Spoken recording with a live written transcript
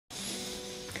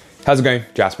How's it going?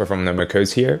 Jasper from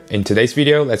nomocodes here. In today's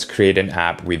video, let's create an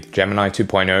app with Gemini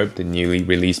 2.0, the newly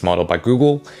released model by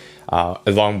Google,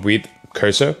 along with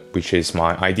Cursor, which is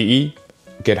my IDE,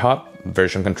 GitHub,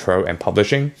 version control and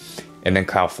publishing, and then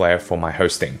Cloudflare for my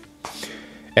hosting.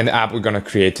 And the app we're going to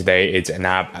create today is an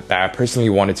app that I personally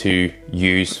wanted to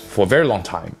use for a very long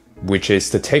time, which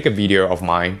is to take a video of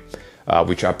mine,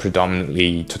 which are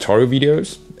predominantly tutorial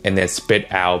videos, and then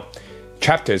spit out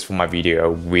chapters for my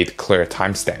video with clear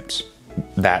timestamps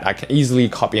that I can easily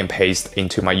copy and paste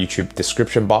into my YouTube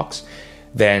description box.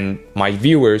 Then my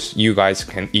viewers, you guys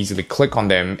can easily click on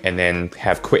them and then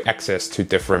have quick access to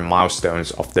different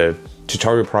milestones of the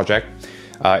tutorial project.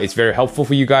 It's very helpful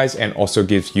for you guys and also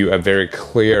gives you a very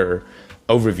clear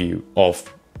overview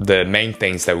of the main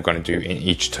things that we're going to do in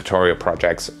each tutorial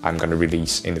projects I'm going to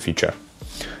release in the future.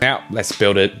 Now let's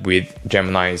build it with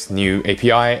Gemini's new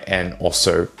API and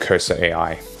also Cursor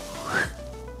AI.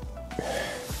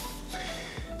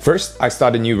 First, I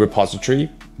start a new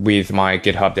repository with my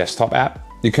GitHub desktop app.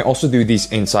 You can also do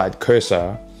this inside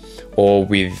Cursor or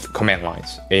with command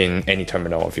lines in any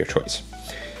terminal of your choice.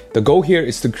 The goal here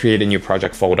is to create a new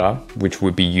project folder, which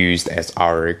would be used as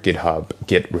our GitHub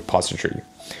Git repository.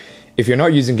 If you're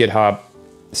not using GitHub,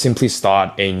 simply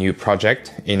start a new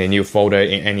project in a new folder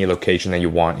in any location that you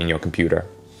want in your computer.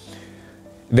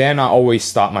 Then I always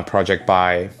start my project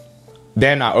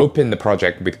then I open the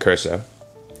project with Cursor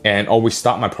and always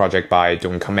start my project by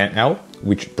doing Command L,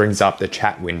 which brings up the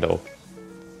chat window.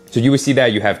 So you will see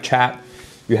that you have chat,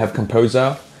 you have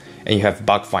composer, and you have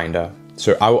bug finder.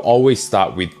 So I will always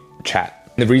start with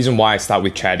chat. The reason why I start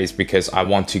with chat is because I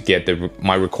want to get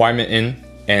my requirement in,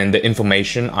 and the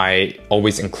information I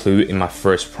always include in my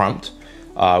first prompt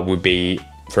would be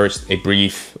first a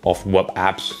brief of what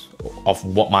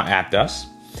my app does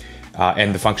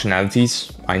and the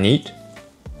functionalities I need.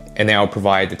 And then I'll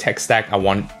provide the tech stack I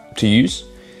want to use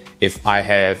if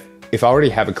I already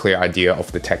have a clear idea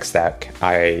of the tech stack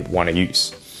I want to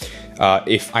use.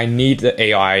 If I need the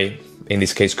AI, in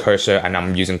this case Cursor, and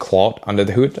I'm using Claude under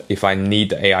the hood, if I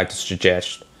need the AI to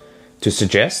suggest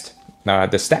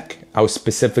the stack, I'll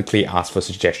specifically ask for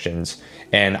suggestions,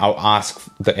 and I'll ask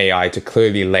the AI to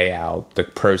clearly lay out the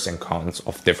pros and cons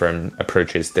of different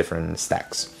approaches, different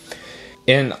stacks.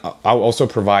 And I'll also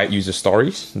provide user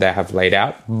stories that I have laid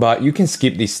out, but you can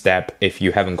skip this step if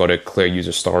you haven't got a clear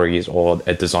user stories or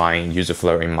a design user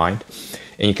flow in mind,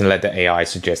 and you can let the AI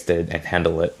suggest it and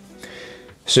handle it.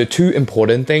 So two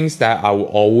important things that I will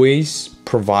always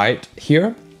provide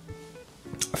here.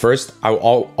 First, I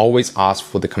will always ask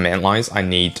for the command lines I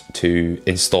need to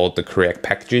install the correct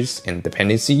packages and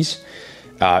dependencies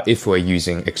if we're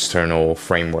using external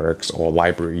frameworks or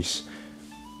libraries.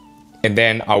 And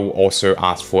then I will also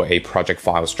ask for a project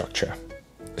file structure.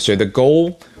 So the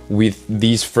goal with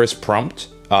these first prompt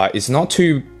is not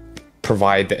to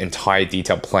provide the entire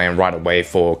detailed plan right away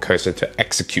for Cursor to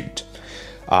execute.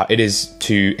 It is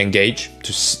to engage,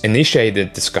 to initiate the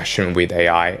discussion with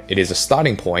AI. It is a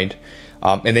starting point.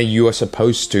 And then you are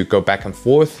supposed to go back and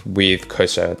forth with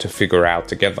Cursor to figure out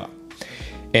together.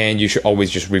 And you should always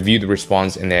just review the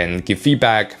response and then give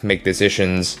feedback, make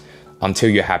decisions until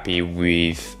you're happy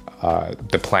with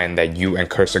the plan that you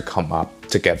and Cursor come up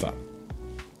together.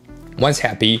 Once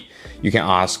happy, you can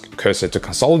ask Cursor to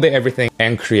consolidate everything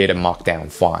and create a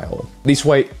markdown file. This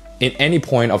way, in any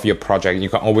point of your project, you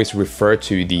can always refer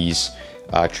to these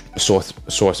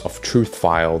source of truth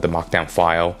file, the markdown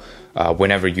file,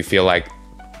 whenever you feel like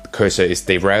Cursor is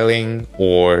derailing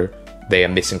or they are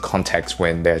missing context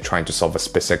when they're trying to solve a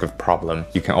specific problem.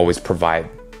 You can always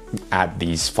add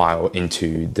these files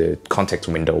into the context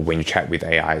window when you chat with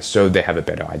AI so they have a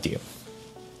better idea.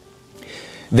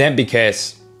 Then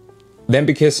because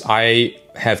I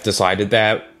have decided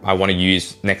that I want to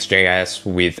use Next.js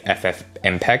with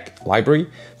FFmpeg library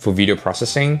for video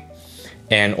processing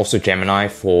and also Gemini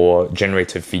for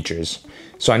generative features.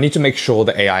 So I need to make sure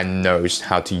the AI knows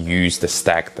how to use the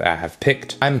stack that I have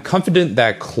picked. I'm confident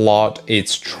that Claude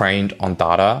is trained on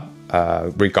data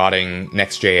regarding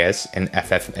Next.js and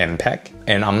FFmpeg.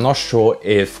 And I'm not sure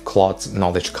if Claude's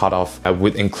knowledge cutoff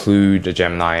would include the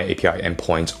Gemini API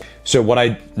endpoints. So what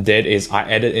I did is I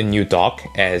added a new doc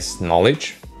as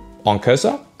knowledge on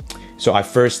Cursor. So I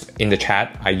first, in the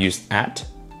chat, I used @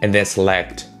 and then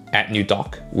select add new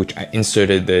doc, which I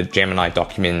inserted the Gemini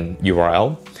document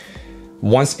URL.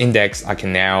 Once indexed, I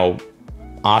can now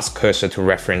ask Cursor to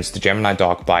reference the Gemini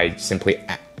doc by simply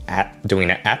doing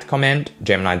an @ command,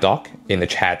 Gemini doc, in the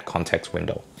chat context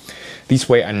window. This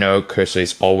way I know Cursor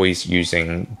is always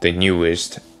using the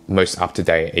newest, most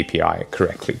up-to-date API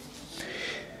correctly.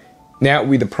 Now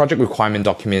with the project requirement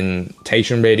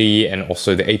documentation ready and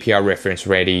also the API reference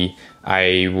ready,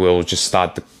 I will just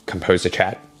start the composer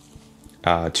chat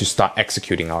to start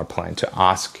executing our plan, to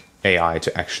ask AI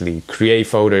to actually create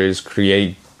folders,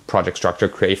 create project structure,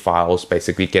 create files,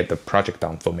 basically get the project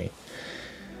done for me.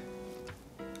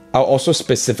 I'll also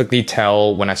specifically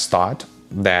tell when I start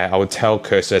that I would tell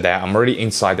Cursor that I'm already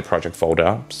inside the project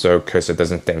folder, so Cursor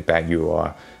doesn't think that you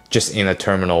are just in a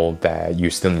terminal that you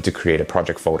still need to create a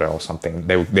project folder or something.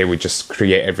 They would just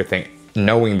create everything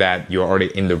knowing that you're already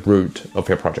in the root of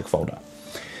your project folder.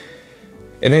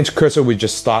 And then Cursor would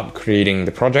just start creating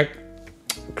the project,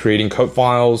 creating code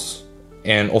files,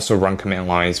 and also run command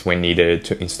lines when needed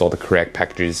to install the correct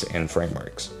packages and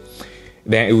frameworks.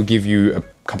 Then it will give you a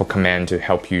couple commands to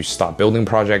help you start building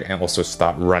project and also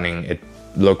start running a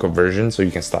local version so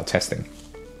you can start testing.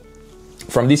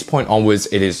 From this point onwards,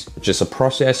 it is just a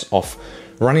process of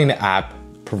running the app,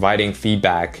 providing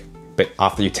feedback, but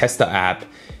after you test the app,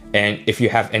 and if you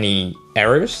have any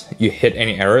errors, you hit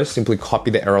any errors, simply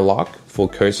copy the error log for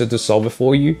Cursor to solve it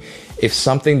for you. If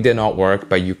something did not work,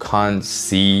 but you can't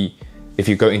see, if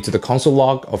you go into the console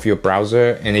log of your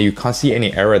browser and then you can't see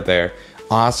any error there,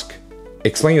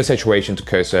 explain your situation to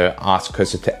Cursor, ask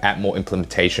Cursor to add more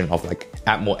implementation of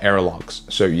add more error logs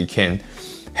so you can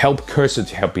help Cursor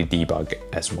to help you debug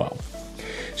as well.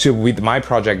 So with my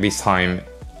project this time,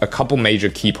 a couple major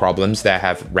key problems that I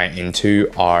have ran into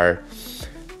are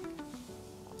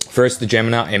first, the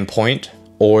Gemini endpoint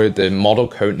or the model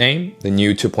code name, the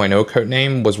new 2.0 code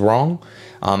name was wrong.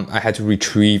 I had to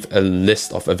retrieve a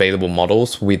list of available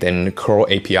models within Curl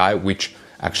API, which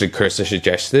actually Cursor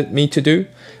suggested me to do,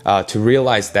 to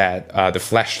realize that the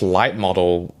flashlight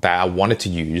model that I wanted to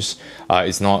use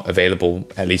is not available,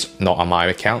 at least not on my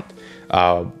account.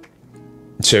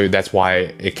 So that's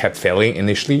why it kept failing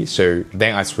initially. So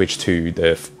then I switched to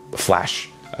the Flash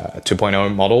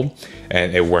 2.0 model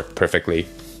and it worked perfectly.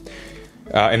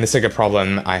 And the second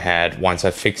problem I had once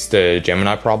I fixed the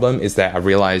Gemini problem is that I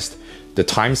realized the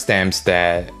timestamps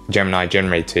that Gemini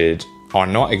generated are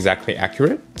not exactly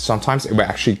accurate. Sometimes it will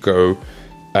actually go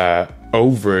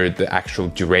over the actual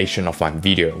duration of my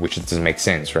video, which doesn't make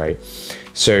sense, right?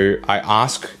 So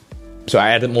I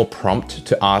added more prompt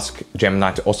to ask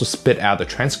Gemini to also spit out the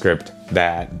transcript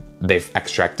that they've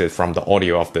extracted from the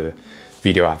audio of the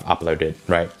video I've uploaded,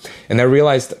 right? And I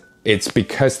realized it's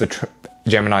because the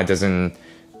Gemini doesn't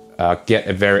get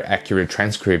a very accurate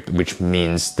transcript, which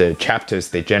means the chapters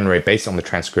they generate based on the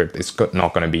transcript is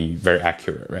not going to be very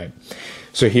accurate, right?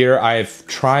 So here I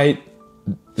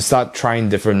started trying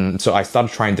different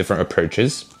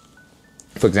approaches.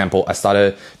 For example,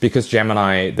 because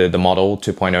Gemini, the model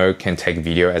 2.0 can take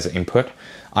video as an input,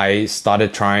 I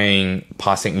started trying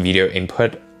passing video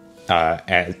input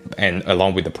and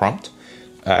along with the prompt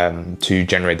to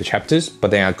generate the chapters. But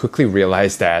then I quickly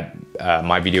realized that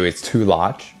my video is too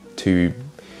large to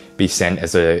be sent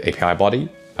as an API body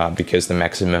because the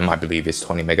maximum I believe is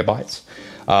 20 megabytes.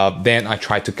 Then I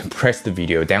tried to compress the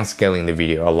video, downscaling the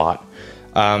video a lot,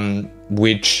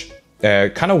 which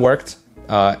kind of worked.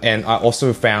 And I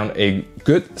also found a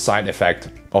good side effect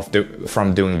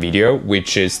from doing video,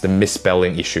 which is the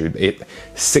misspelling issue. It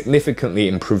significantly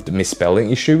improved the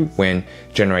misspelling issue when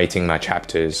generating my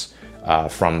chapters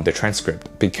from the transcript,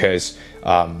 because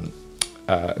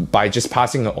by just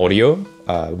passing the audio,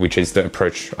 which is the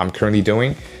approach I'm currently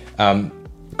doing,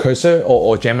 Cursor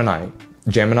or Gemini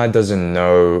doesn't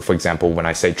know, for example, when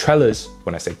I say trellis,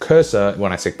 when I say cursor,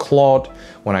 when I say Claude,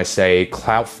 when I say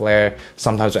Cloudflare,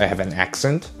 sometimes I have an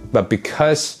accent, but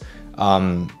because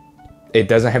it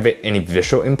doesn't have any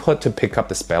visual input to pick up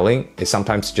the spelling, it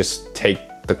sometimes just take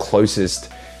the closest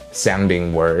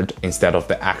sounding word instead of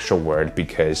the actual word,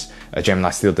 because Gemini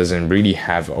still doesn't really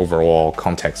have overall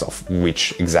context of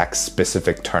which exact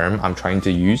specific term I'm trying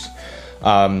to use.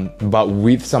 But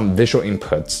with some visual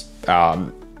inputs,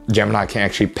 Gemini can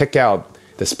actually pick out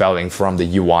the spelling from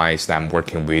the UIs that I'm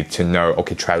working with to know,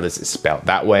 okay, trellis is spelled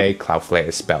that way, Cloudflare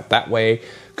is spelled that way,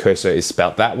 cursor is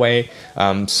spelled that way.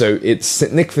 So it's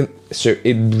significant. So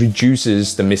it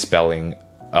reduces the misspelling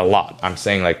a lot. I'm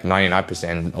saying like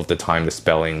 99% of the time the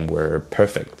spelling were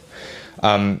perfect.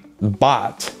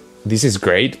 But this is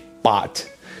great,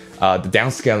 but the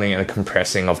downscaling and the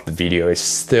compressing of the video is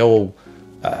still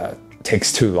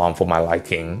takes too long for my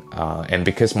liking. And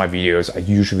because my videos are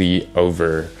usually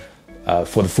over,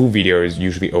 for the full video is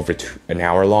usually over an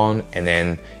hour long, and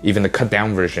then even the cut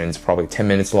down version is probably 10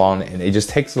 minutes long, and it just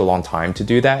takes a long time to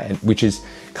do that, which is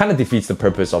kind of defeats the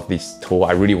purpose of this tool.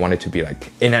 I really want it to be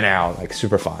like in and out, like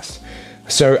super fast.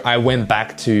 So I went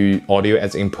back to audio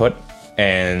as input,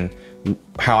 and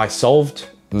how I solved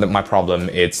my problem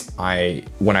is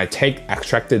when I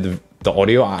extracted the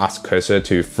audio, I ask Cursor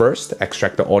to first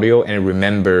extract the audio and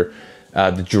remember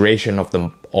the duration of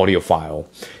the audio file.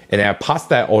 And then I pass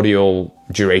that audio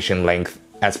duration length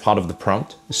as part of the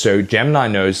prompt. So Gemini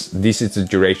knows this is the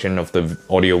duration of the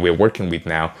audio we're working with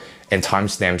now, and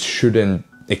timestamps shouldn't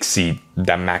exceed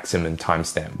that maximum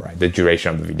timestamp, right? The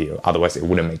duration of the video. Otherwise, it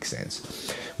wouldn't make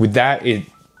sense. With that, it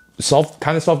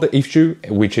kind of solved the issue,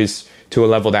 which is to a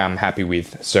level that I'm happy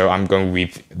with. So I'm going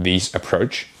with this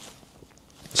approach.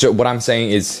 So what I'm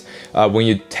saying is, when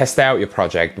you test out your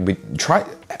project,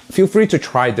 feel free to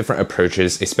try different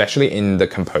approaches, especially in the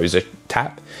Composer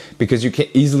tab, because you can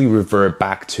easily revert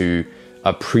back to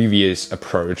a previous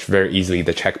approach very easily,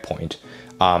 the checkpoint.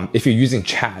 If you're using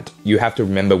chat, you have to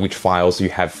remember which files you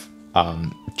have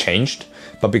changed.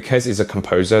 But because it's a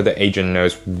composer, the agent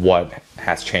knows what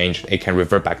has changed. It can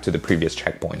revert back to the previous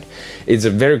checkpoint. It's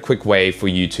a very quick way for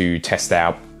you to test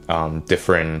out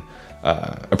different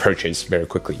approaches very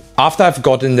quickly. After I've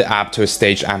gotten the app to a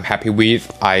stage I'm happy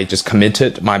with, I just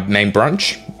committed my main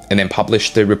branch and then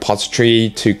published the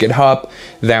repository to GitHub.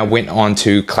 Then I went on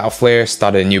to Cloudflare,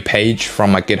 started a new page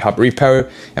from my GitHub repo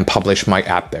and published my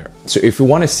app there. So if you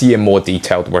want to see a more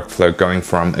detailed workflow going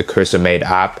from a cursor-made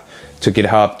app to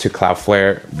GitHub to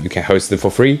Cloudflare, you can host it for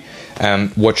free.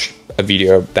 Watch a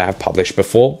video that I've published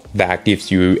before that gives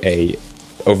you a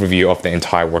overview of the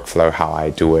entire workflow, how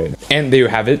I do it. And there you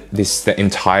have it. This is the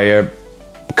entire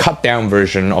cut down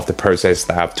version of the process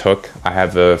that I've took. I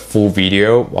have a full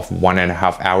video of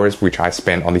 1.5 hours, which I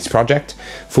spent on this project.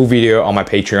 Full video on my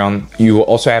Patreon. You will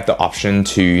also have the option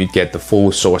to get the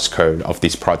full source code of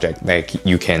this project that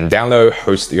you can download,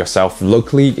 host yourself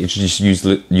locally. You just use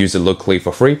it locally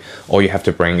for free. All you have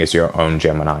to bring is your own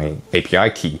Gemini API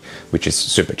key, which is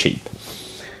super cheap.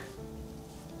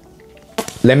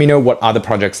 Let me know what other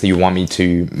projects that you want me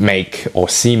to make or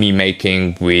see me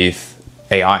making with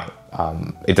AI.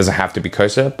 It doesn't have to be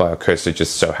Cursor, but Cursor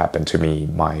just so happened to be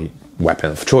my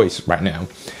weapon of choice right now.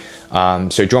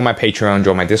 So join my Patreon,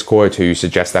 join my Discord to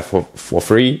suggest that for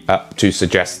free, to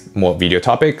suggest more video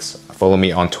topics. Follow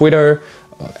me on Twitter,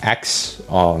 X,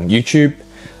 on YouTube.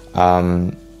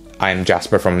 I'm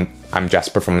Jasper from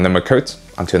nomocodes.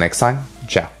 Until next time,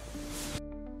 ciao.